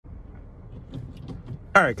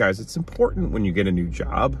All right, guys, it's important when you get a new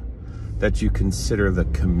job that you consider the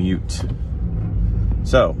commute.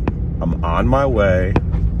 So I'm on my way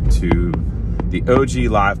to the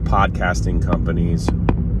OG Live podcasting company's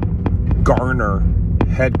Garner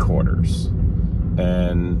headquarters.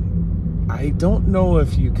 And I don't know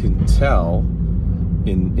if you can tell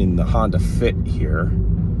in the Honda Fit here,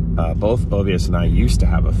 both Ovius and I used to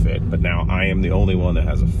have a Fit, but now I am the only one that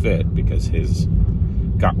has a Fit because his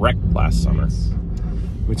got wrecked last summer.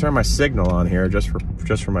 Let me turn my signal on here just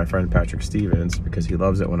for my friend Patrick Stevens because he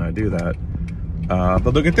loves it when I do that.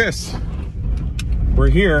 But look at this. We're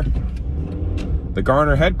here, the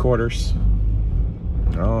Garner headquarters.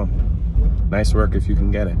 Oh, nice work if you can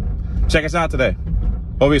get it. Check us out today.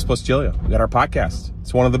 Ovius plus Giglio. We got our podcast.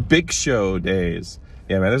 It's one of the big show days.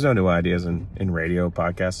 Yeah, man, there's no new ideas in radio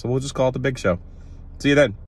podcasts, so we'll just call it the big show. See you then.